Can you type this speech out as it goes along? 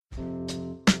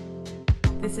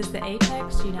This is the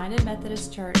Apex United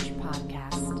Methodist Church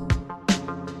podcast.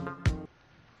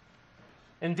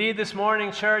 Indeed, this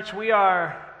morning, church, we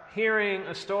are hearing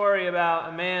a story about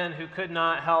a man who could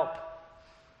not help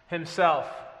himself.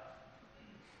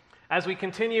 As we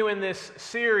continue in this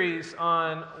series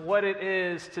on what it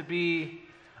is to be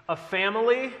a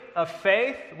family of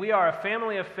faith, we are a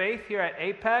family of faith here at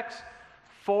Apex,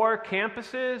 4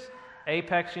 campuses,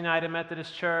 Apex United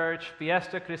Methodist Church,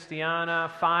 Fiesta Cristiana,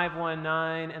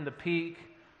 519, and The Peak.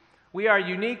 We are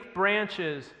unique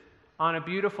branches on a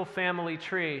beautiful family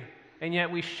tree, and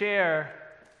yet we share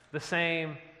the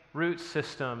same root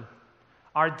system.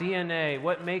 Our DNA,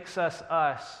 what makes us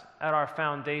us at our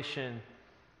foundation,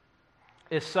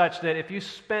 is such that if you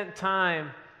spent time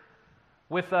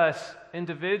with us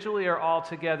individually or all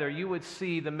together, you would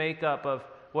see the makeup of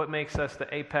what makes us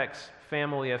the Apex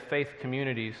family of faith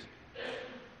communities.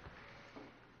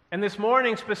 And this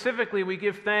morning specifically, we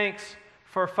give thanks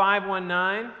for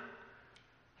 519.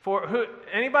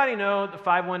 Anybody know the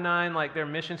 519, like their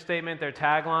mission statement, their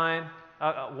tagline?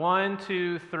 1,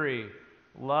 2, 3.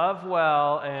 Love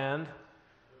well and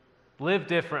live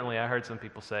differently. I heard some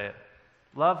people say it.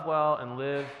 Love well and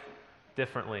live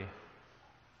differently.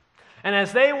 And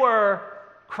as they were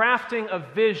crafting a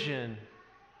vision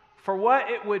for what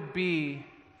it would be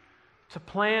to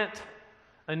plant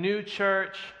a new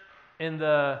church in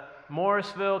the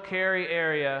Morrisville, Cary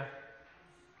area,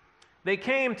 they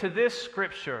came to this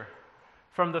scripture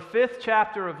from the 5th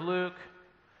chapter of Luke,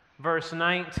 verse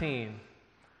 19.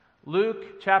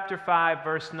 Luke chapter 5,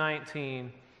 verse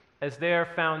 19, as their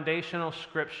foundational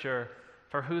scripture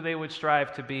for who they would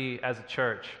strive to be as a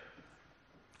church.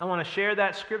 I want to share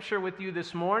that scripture with you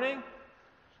this morning.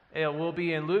 It will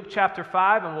be in Luke chapter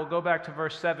 5, and we'll go back to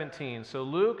verse 17. So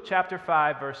Luke chapter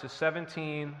 5, verses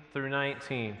 17 through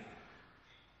 19.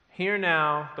 Hear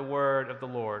now the word of the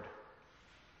Lord.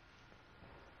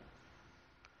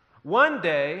 One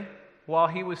day, while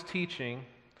he was teaching,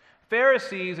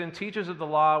 Pharisees and teachers of the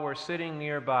law were sitting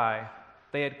nearby.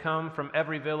 They had come from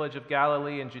every village of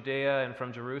Galilee and Judea and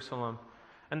from Jerusalem,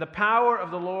 and the power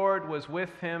of the Lord was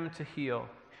with him to heal.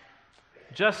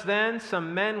 Just then,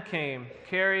 some men came,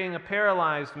 carrying a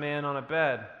paralyzed man on a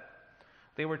bed.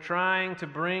 They were trying to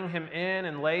bring him in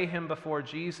and lay him before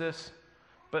Jesus,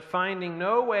 but finding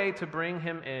no way to bring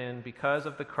him in because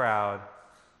of the crowd,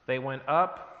 they went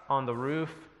up on the roof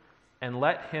and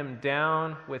let him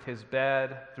down with his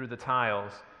bed through the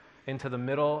tiles into the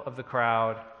middle of the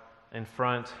crowd in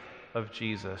front of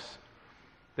Jesus.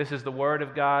 This is the word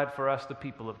of God for us, the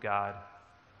people of God.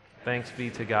 Thanks be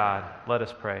to God. Let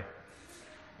us pray.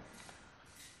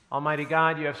 Almighty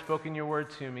God, you have spoken your word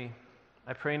to me.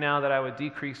 I pray now that I would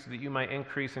decrease, that you might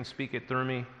increase and speak it through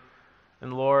me.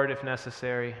 And Lord, if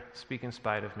necessary, speak in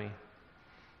spite of me.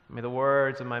 May the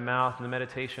words of my mouth and the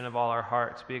meditation of all our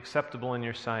hearts be acceptable in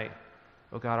your sight,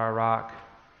 O God, our rock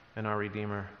and our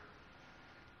Redeemer.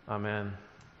 Amen.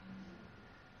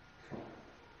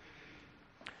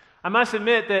 I must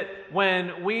admit that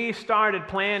when we started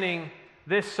planning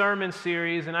this sermon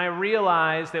series, and I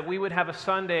realized that we would have a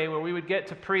Sunday where we would get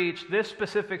to preach this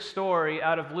specific story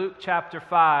out of Luke chapter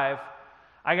 5,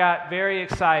 I got very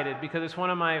excited because it's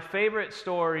one of my favorite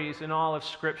stories in all of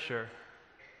Scripture.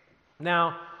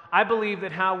 Now, I believe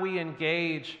that how we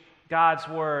engage God's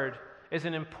Word is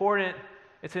an important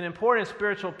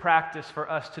spiritual practice for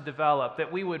us to develop,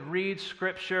 that we would read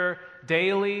Scripture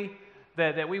daily,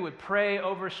 that we would pray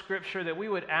over Scripture, that we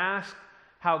would ask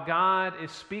how God is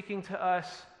speaking to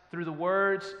us through the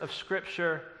words of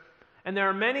Scripture. And there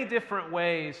are many different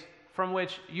ways from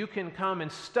which you can come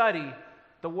and study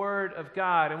the Word of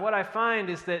God. And what I find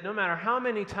is that no matter how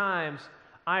many times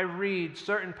I read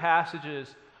certain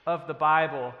passages of the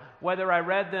Bible, whether I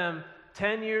read them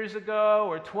 10 years ago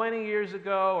or 20 years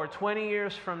ago or 20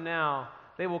 years from now,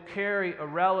 they will carry a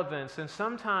relevance and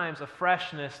sometimes a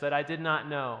freshness that I did not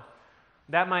know.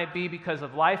 That might be because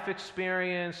of life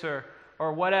experience or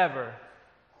whatever.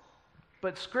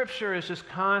 But Scripture is just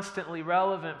constantly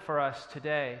relevant for us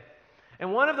today.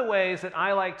 And one of the ways that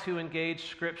I like to engage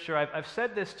Scripture, I've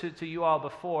said this to you all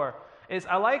before, is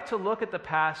I like to look at the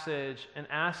passage and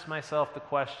ask myself the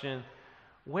question,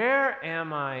 where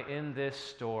am I in this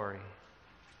story?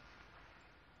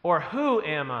 Or who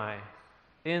am I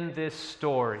in this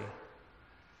story?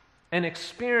 And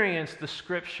experience the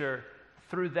Scripture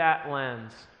through that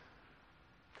lens.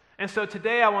 And so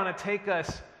today I want to take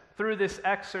us through this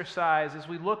exercise as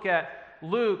we look at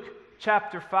Luke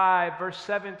chapter 5, verse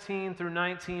 17 through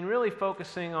 19, really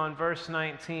focusing on verse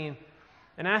 19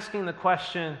 and asking the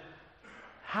question,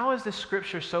 how is this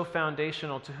scripture so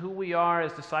foundational to who we are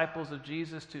as disciples of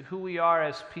Jesus, to who we are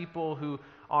as people who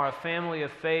are a family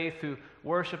of faith, who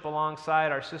worship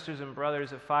alongside our sisters and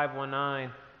brothers at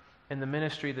 519 in the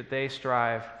ministry that they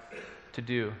strive to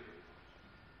do.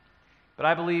 But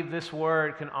I believe this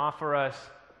word can offer us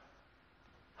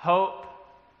hope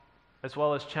as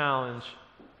well as challenge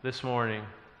this morning.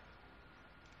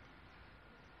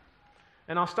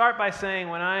 And I'll start by saying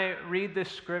when I read this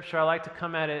scripture, I like to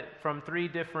come at it from 3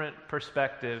 different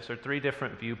perspectives or 3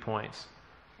 different viewpoints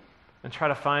and try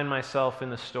to find myself in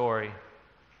the story.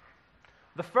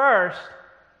 The first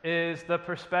is the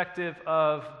perspective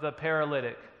of the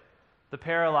paralytic, the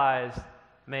paralyzed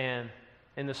man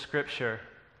in the scripture.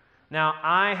 Now,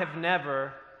 I have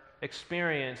never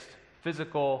experienced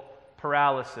physical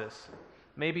paralysis.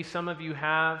 Maybe some of you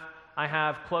have. I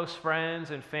have close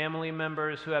friends and family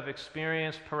members who have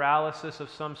experienced paralysis of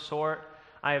some sort.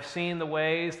 I have seen the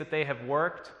ways that they have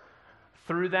worked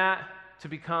through that to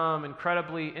become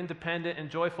incredibly independent and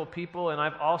joyful people, and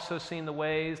I've also seen the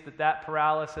ways that that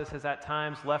paralysis has at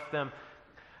times left them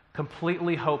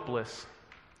completely hopeless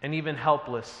and even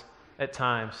helpless at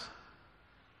times.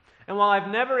 And while I've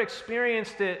never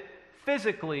experienced it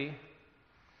physically,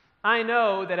 I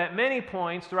know that at many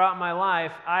points throughout my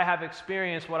life, I have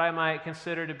experienced what I might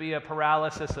consider to be a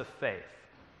paralysis of faith.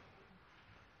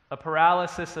 A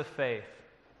paralysis of faith.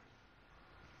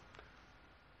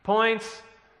 Points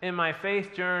in my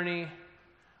faith journey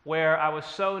where I was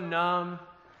so numb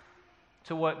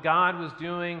to what God was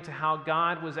doing, to how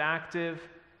God was active,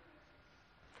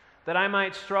 that I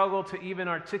might struggle to even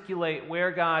articulate where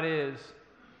God is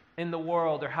in the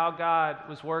world or how God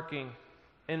was working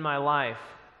in my life.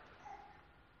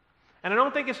 And I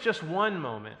don't think it's just one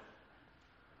moment.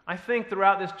 I think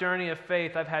throughout this journey of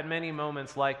faith, I've had many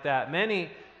moments like that.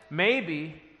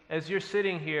 Maybe, as you're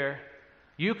sitting here,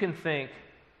 you can think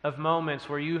of moments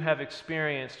where you have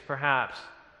experienced perhaps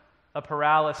a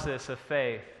paralysis of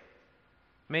faith.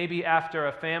 Maybe after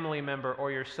a family member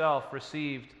or yourself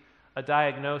received a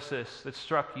diagnosis that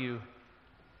struck you.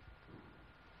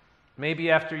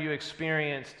 Maybe after you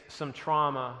experienced some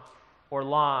trauma or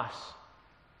loss.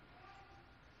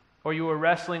 Or you were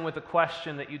wrestling with a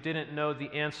question that you didn't know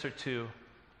the answer to,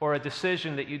 or a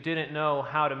decision that you didn't know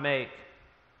how to make.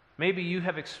 Maybe you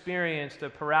have experienced a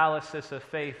paralysis of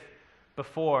faith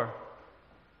before.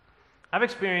 I've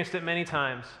experienced it many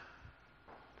times.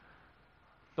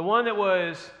 The one that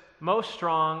was most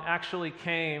strong actually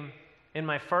came in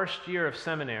my first year of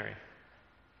seminary.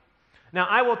 Now,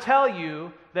 I will tell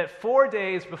you that 4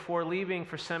 days before leaving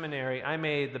for seminary, I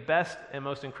made the best and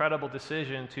most incredible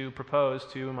decision to propose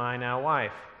to my now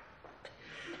wife,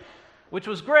 which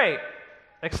was great,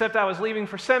 except I was leaving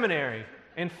for seminary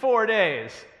in 4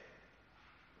 days.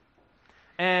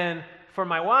 And for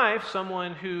my wife,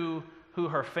 someone who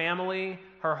her family,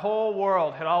 her whole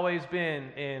world had always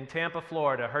been in Tampa,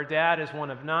 Florida. Her dad is one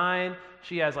of 9.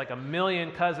 She has like 1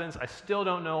 million cousins. I still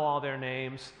don't know all their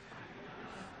names.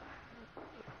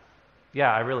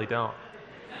 Yeah, I really don't.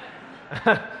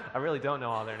 I really don't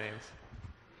know all their names.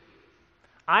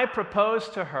 I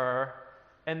proposed to her,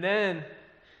 and then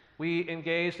we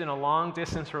engaged in a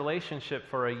long-distance relationship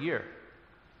for a year.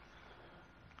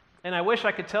 And I wish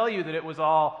I could tell you that it was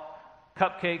all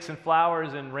cupcakes and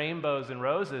flowers and rainbows and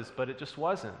roses, but it just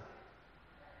wasn't.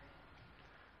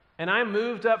 And I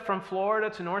moved up from Florida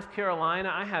to North Carolina.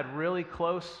 I had really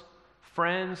close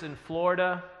friends in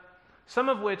Florida, some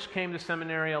of which came to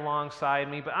seminary alongside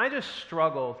me, but I just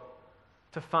struggled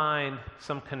to find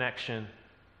some connection.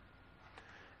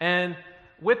 And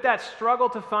with that struggle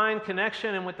to find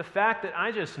connection, and with the fact that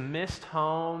I just missed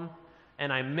home,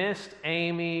 and I missed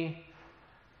Amy,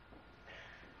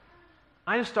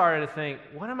 I just started to think,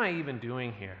 what am I even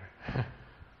doing here?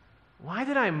 Why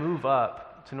did I move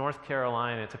up to North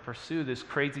Carolina to pursue this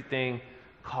crazy thing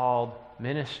called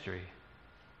ministry?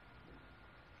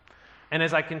 And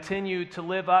as I continued to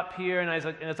live up here, and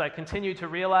as I continued to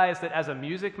realize that as a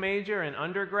music major in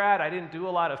undergrad, I didn't do a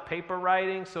lot of paper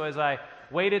writing, so as I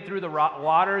waded through the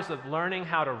waters of learning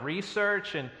how to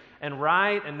research and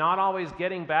write, and not always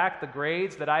getting back the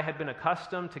grades that I had been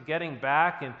accustomed to getting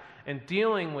back, and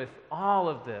dealing with all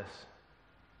of this,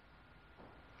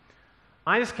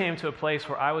 I just came to a place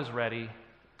where I was ready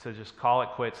to just call it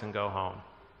quits and go home.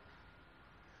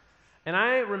 And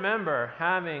I remember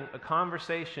having a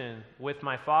conversation with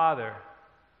my father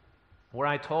where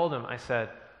I told him, I said,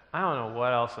 I don't know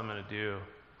what else I'm going to do,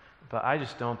 but I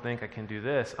just don't think I can do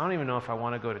this. I don't even know if I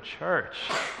want to go to church.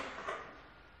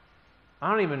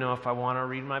 I don't even know if I want to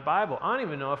read my Bible. I don't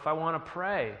even know if I want to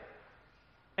pray.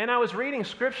 And I was reading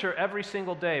Scripture every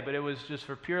single day, but it was just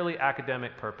for purely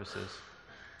academic purposes.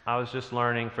 I was just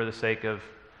learning for the sake of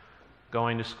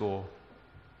going to school.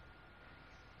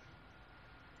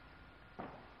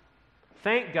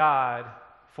 Thank God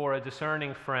for a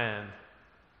discerning friend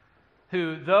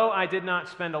who, though I did not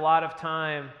spend a lot of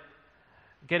time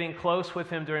getting close with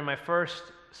him during my first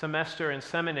semester in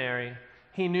seminary,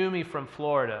 he knew me from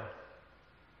Florida.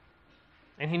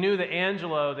 And he knew the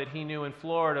Angelo that he knew in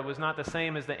Florida was not the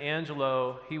same as the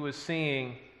Angelo he was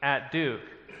seeing at Duke.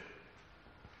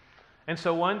 And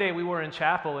so one day we were in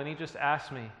chapel and he just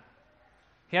asked me.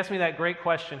 He asked me that great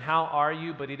question, how are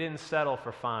you? But he didn't settle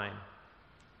for fine.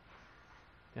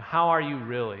 How are you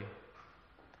really?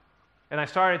 And I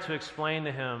started to explain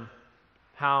to him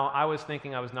how I was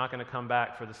thinking I was not going to come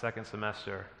back for the second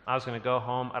semester. I was going to go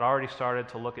home. I'd already started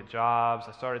to look at jobs.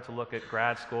 I started to look at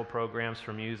grad school programs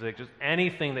for music, just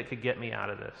anything that could get me out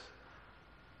of this.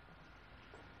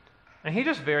 And he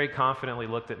just very confidently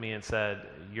looked at me and said,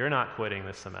 "You're not quitting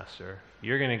this semester.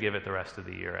 You're going to give it the rest of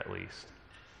the year at least."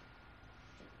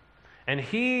 And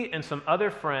he and some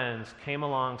other friends came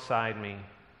alongside me,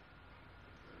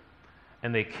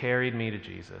 and they carried me to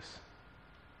Jesus.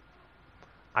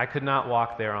 I could not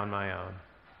walk there on my own.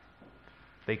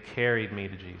 They carried me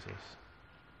to Jesus.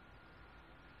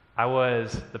 I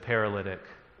was the paralytic,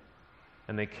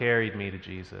 and they carried me to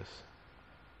Jesus.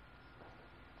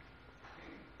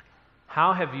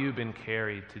 How have you been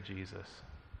carried to Jesus?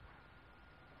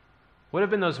 What have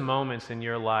been those moments in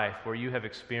your life where you have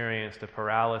experienced a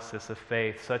paralysis of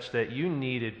faith such that you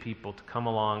needed people to come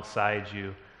alongside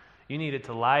you? You needed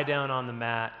to lie down on the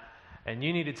mat, and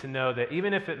you needed to know that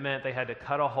even if it meant they had to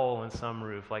cut a hole in some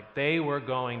roof, like they were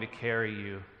going to carry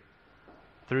you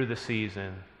through the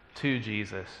season to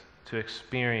Jesus to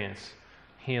experience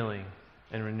healing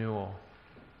and renewal.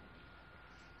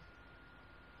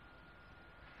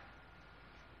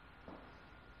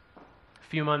 A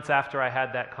few months after I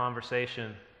had that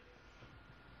conversation,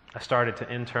 I started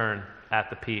to intern at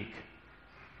the Peak.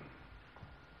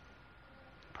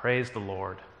 Praise the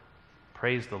Lord.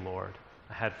 Praise the Lord.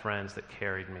 I had friends that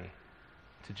carried me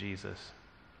to Jesus.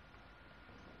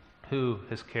 Who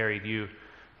has carried you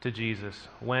to Jesus?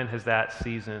 When has that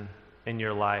season in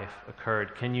your life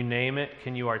occurred? Can you name it?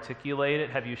 Can you articulate it?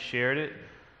 Have you shared it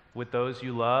with those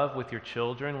you love, with your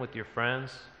children, with your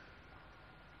friends?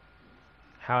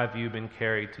 How have you been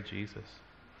carried to Jesus?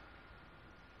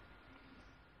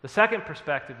 The second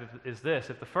perspective is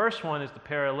this. If the first one is the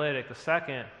paralytic, the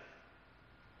second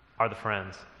are the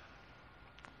friends.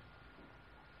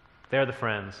 They're the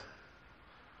friends.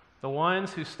 The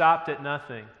ones who stopped at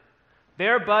nothing.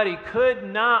 Their buddy could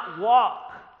not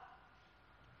walk,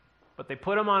 but they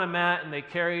put him on a mat and they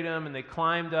carried him and they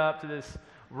climbed up to this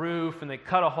roof and they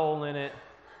cut a hole in it.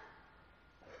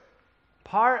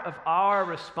 Part of our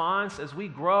response as we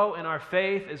grow in our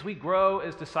faith, as we grow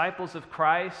as disciples of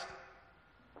Christ,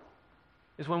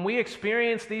 is when we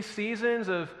experience these seasons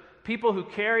of people who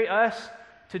carry us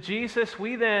to Jesus,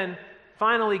 we then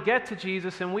finally get to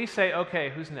Jesus and we say, okay,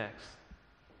 who's next?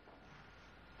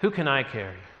 Who can I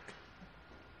carry?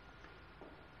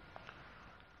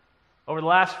 Over the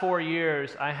last 4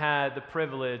 years, I had the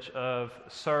privilege of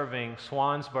serving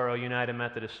Swansboro United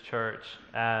Methodist Church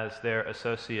as their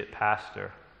associate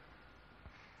pastor.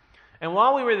 And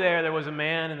while we were there, there was a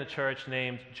man in the church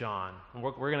named John. And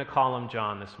we're going to call him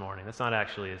John this morning. That's not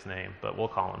actually his name, but we'll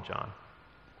call him John.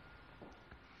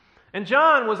 And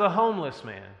John was a homeless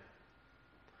man.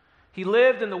 He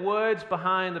lived in the woods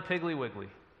behind the Piggly Wiggly.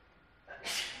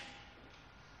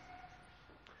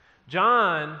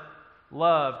 John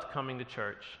loved coming to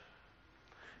church.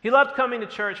 He loved coming to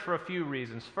church for a few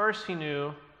reasons. First, he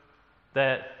knew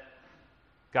that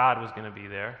God was going to be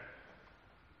there.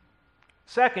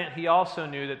 Second, he also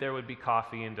knew that there would be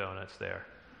coffee and donuts there.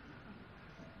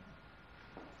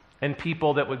 And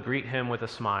people that would greet him with a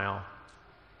smile.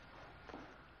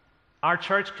 Our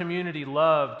church community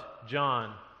loved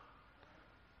John.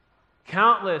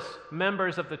 Countless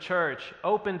members of the church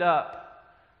opened up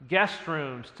guest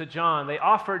rooms to John. They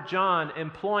offered John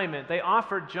employment. They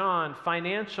offered John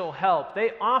financial help.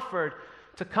 They offered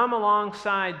to come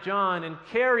alongside John and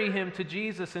carry him to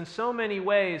Jesus in so many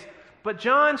ways. But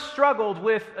John struggled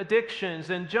with addictions,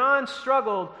 and John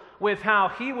struggled with how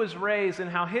he was raised and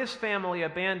how his family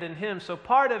abandoned him. So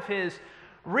part of his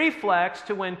reflex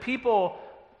to when people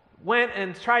went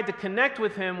and tried to connect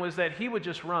with him was that he would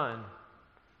just run.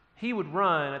 He would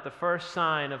run at the first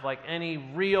sign of like any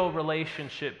real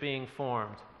relationship being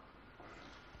formed.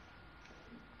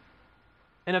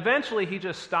 And eventually he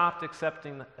just stopped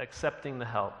accepting the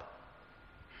help.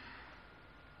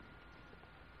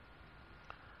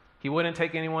 He wouldn't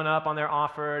take anyone up on their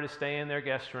offer to stay in their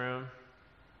guest room.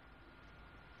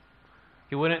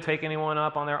 He wouldn't take anyone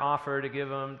up on their offer to give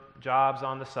them jobs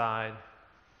on the side.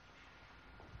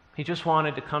 He just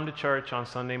wanted to come to church on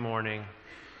Sunday morning,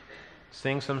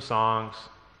 sing some songs,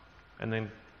 and then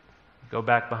go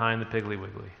back behind the Piggly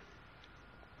Wiggly.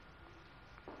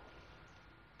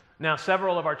 Now,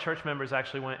 several of our church members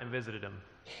actually went and visited him.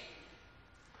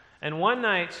 And one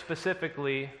night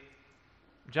specifically,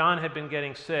 John had been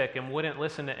getting sick and wouldn't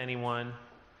listen to anyone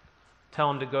tell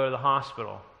him to go to the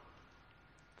hospital.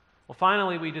 Well,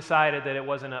 finally, we decided that it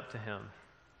wasn't up to him.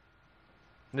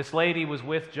 This lady was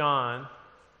with John,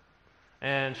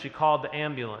 and she called the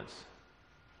ambulance.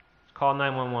 She called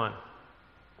 911.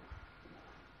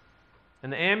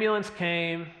 And the ambulance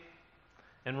came,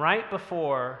 and right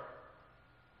before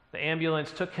the ambulance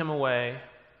took him away,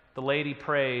 the lady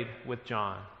prayed with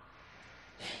John.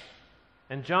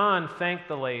 And John thanked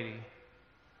the lady.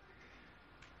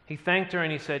 He thanked her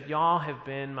and he said, "Y'all have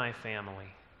been my family.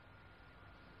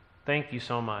 Thank you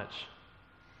so much."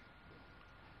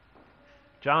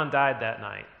 John died that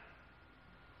night.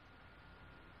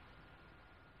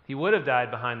 He would have died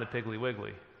behind the Piggly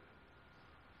Wiggly.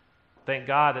 Thank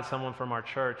God that someone from our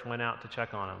church went out to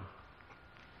check on him.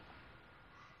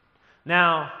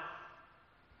 Now,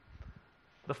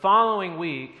 the following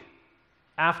week,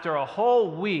 after a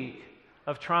whole week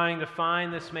of trying to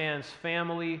find this man's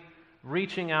family,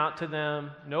 reaching out to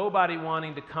them, nobody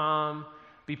wanting to come,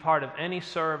 be part of any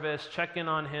service, check in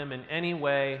on him in any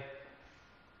way,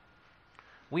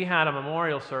 we had a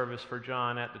memorial service for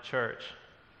John at the church.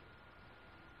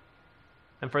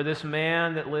 And for this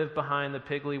man that lived behind the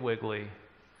Piggly Wiggly,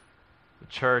 the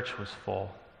church was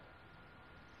full.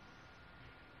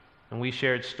 And we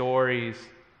shared stories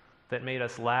that made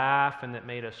us laugh and that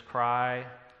made us cry.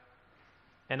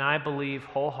 And I believe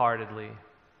wholeheartedly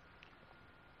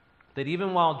that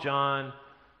even while John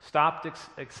stopped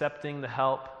accepting the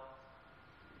help,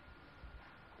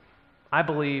 I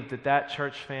believe that that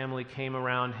church family came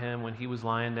around him when he was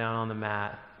lying down on the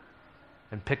mat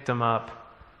and picked him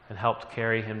up and helped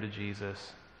carry him to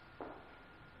Jesus,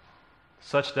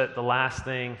 such that the last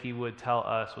thing he would tell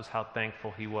us was how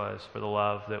thankful he was for the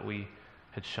love that we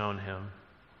had shown him,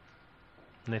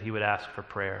 and that he would ask for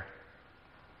prayer.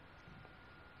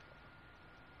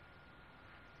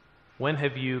 When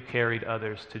have you carried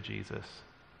others to Jesus?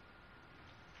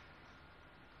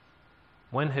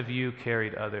 When have you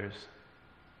carried others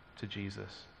to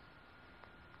Jesus?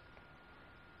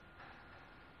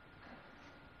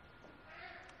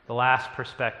 The last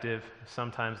perspective is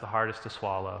sometimes the hardest to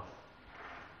swallow.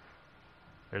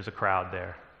 There's a crowd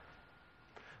there.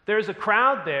 There's a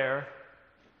crowd there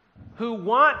who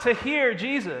want to hear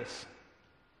Jesus.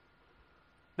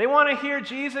 They want to hear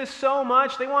Jesus so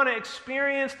much. They want to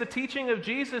experience the teaching of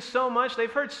Jesus so much.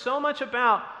 They've heard so much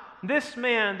about this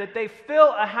man that they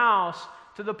fill a house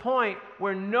to the point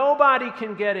where nobody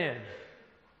can get in.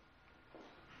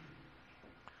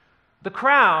 The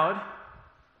crowd,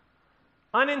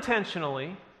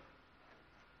 unintentionally,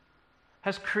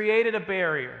 has created a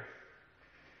barrier.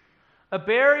 A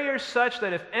barrier such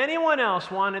that if anyone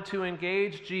else wanted to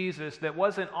engage Jesus that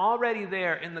wasn't already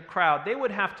there in the crowd, they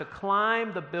would have to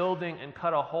climb the building and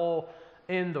cut a hole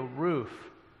in the roof.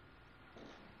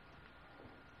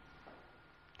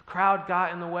 The crowd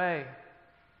got in the way.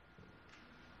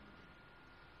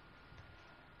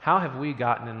 How have we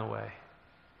gotten in the way?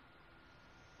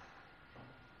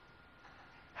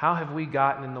 How have we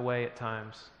gotten in the way at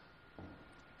times?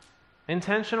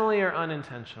 Intentionally or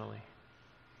unintentionally?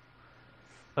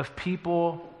 Of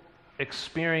people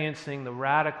experiencing the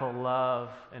radical love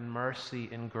and mercy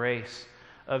and grace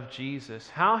of Jesus.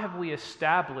 How have we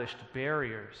established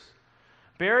barriers?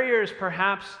 Barriers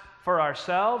perhaps for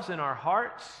ourselves in our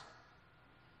hearts,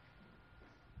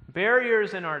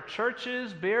 barriers in our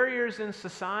churches, barriers in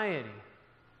society.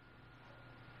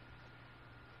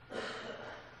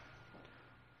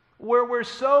 Where we're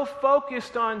so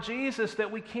focused on Jesus that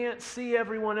we can't see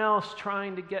everyone else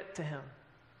trying to get to him.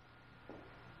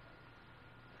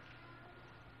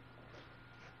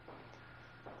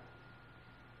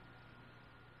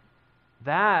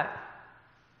 That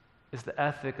is the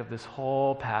ethic of this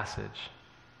whole passage.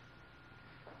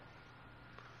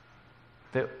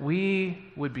 That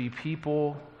we would be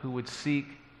people who would seek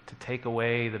to take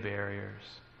away the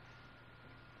barriers.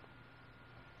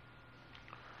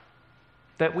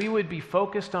 That we would be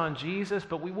focused on Jesus,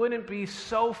 but we wouldn't be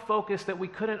so focused that we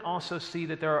couldn't also see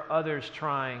that there are others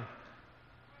trying.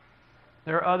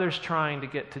 There are others trying to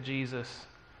get to Jesus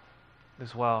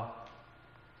as well.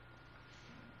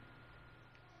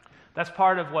 That's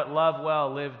part of what love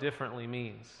well, live differently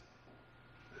means.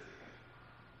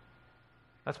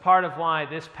 That's part of why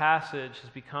this passage has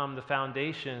become the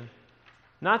foundation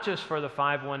not just for the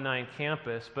 519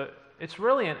 campus, but it's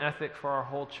really an ethic for our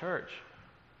whole church.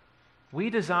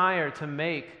 We desire to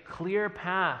make clear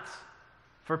paths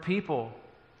for people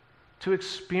to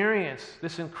experience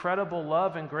this incredible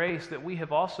love and grace that we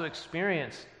have also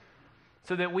experienced,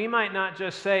 so that we might not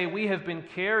just say we have been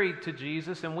carried to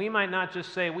Jesus, and we might not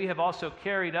just say we have also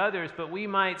carried others, but we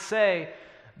might say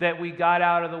that we got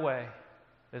out of the way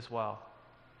as well.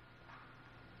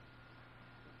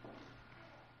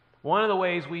 One of the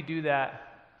ways we do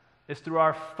that is through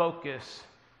our focus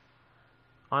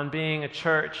on being a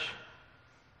church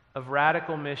of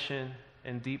radical mission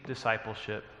and deep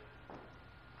discipleship.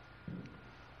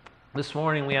 This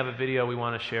morning we have a video we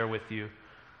want to share with you.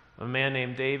 A man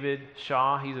named David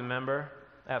Shaw, he's a member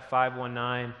at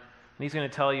 519, and he's going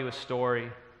to tell you a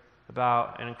story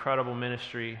about an incredible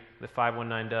ministry that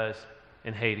 519 does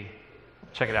in Haiti.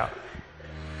 Check it out.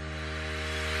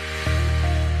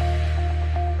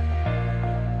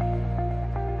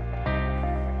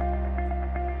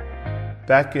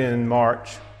 Back in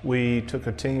March, we took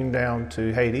a team down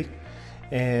to Haiti,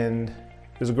 and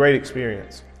it was a great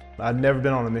experience. I'd never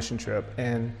been on a mission trip,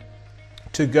 and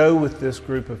to go with this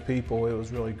group of people, it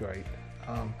was really great.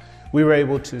 We were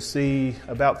able to see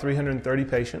about 330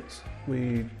 patients.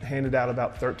 We handed out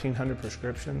about 1,300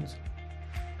 prescriptions.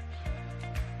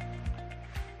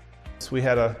 So we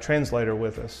had a translator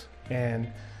with us,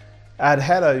 and I'd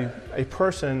had a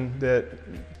person that,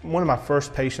 one of my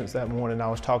first patients that morning, I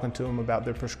was talking to them about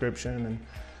their prescription, and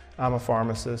I'm a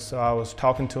pharmacist, so I was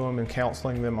talking to them and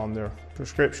counseling them on their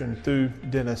prescription through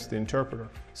Dennis, the interpreter.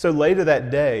 So later that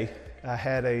day, I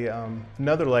had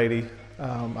another lady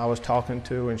I was talking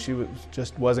to, and she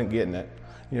just wasn't getting it.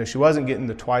 You know, she wasn't getting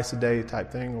the twice a day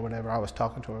type thing or whatever I was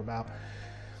talking to her about.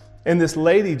 And this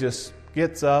lady just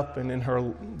gets up and in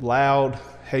her loud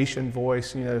Haitian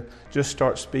voice, just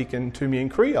starts speaking to me in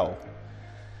Creole.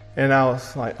 And I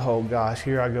was like, oh gosh,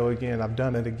 here I go again. I've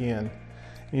done it again.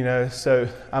 So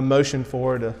I motioned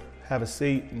for her to have a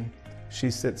seat, and she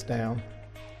sits down.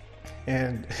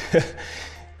 And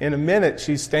in a minute,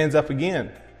 she stands up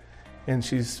again, and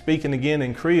she's speaking again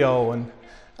in Creole. And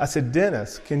I said,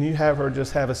 Dennis, can you have her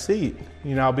just have a seat?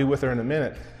 I'll be with her in a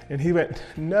minute. And he went,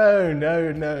 no,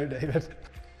 David.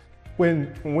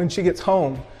 When she gets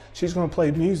home, she's going to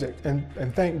play music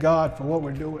and thank God for what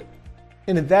we're doing.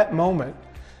 And at that moment,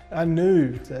 I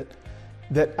knew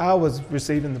that I was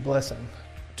receiving the blessing.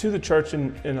 To the church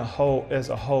as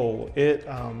a whole, it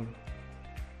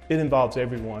involves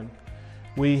everyone.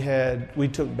 We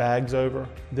took bags over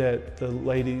that the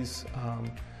ladies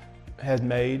had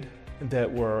made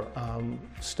that were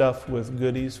stuffed with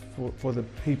goodies for the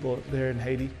people there in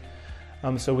Haiti.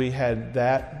 So we had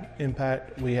that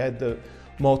impact. We had the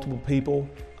multiple people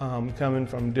coming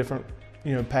from different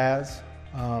paths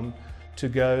to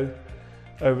go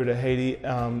over to Haiti.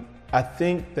 I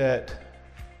think that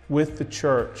with the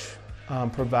church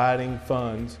providing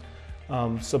funds,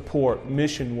 support,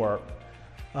 mission work,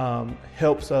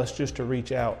 helps us just to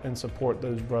reach out and support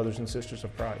those brothers and sisters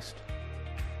of Christ.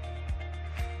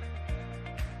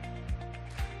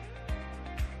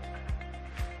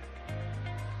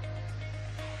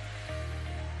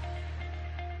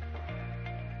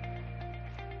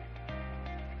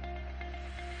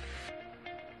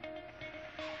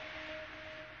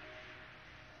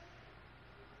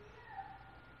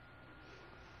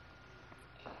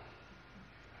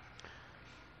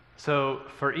 So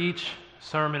for each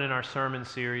sermon in our sermon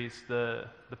series, the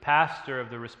pastor of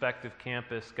the respective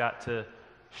campus got to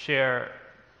share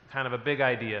kind of a big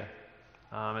idea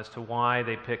as to why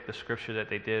they picked the scripture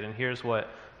that they did. And here's what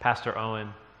Pastor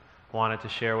Owen wanted to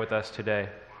share with us today.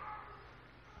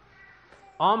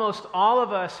 Almost all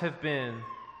of us have been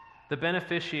the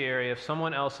beneficiary of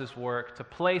someone else's work to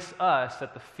place us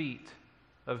at the feet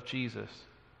of Jesus.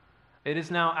 It is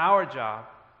now our job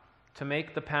to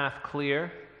make the path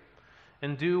clear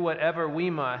and do whatever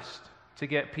we must to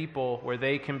get people where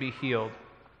they can be healed.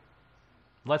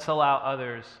 Let's allow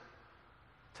others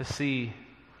to see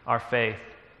our faith.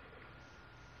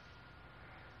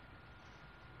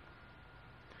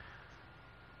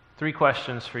 Three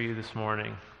questions for you this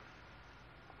morning.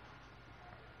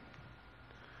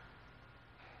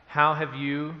 How have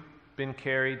you been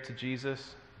carried to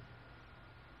Jesus?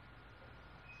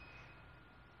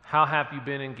 How have you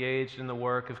been engaged in the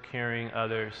work of carrying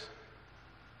others?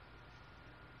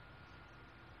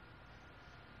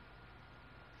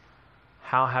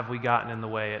 How have we gotten in the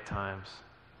way at times?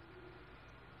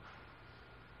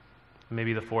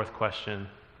 Maybe the fourth question,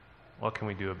 what can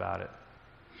we do about it?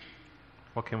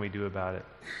 What can we do about it?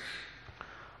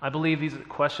 I believe these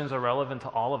questions are relevant to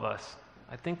all of us.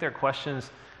 I think they're questions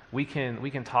we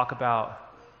can talk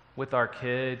about with our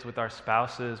kids, with our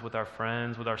spouses, with our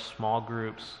friends, with our small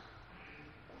groups?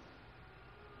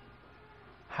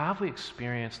 How have we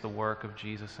experienced the work of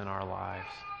Jesus in our lives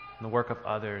and the work of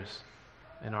others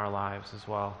in our lives as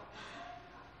well?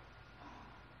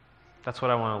 That's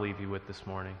what I want to leave you with this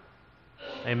morning.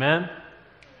 Amen?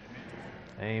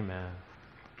 Amen. Amen.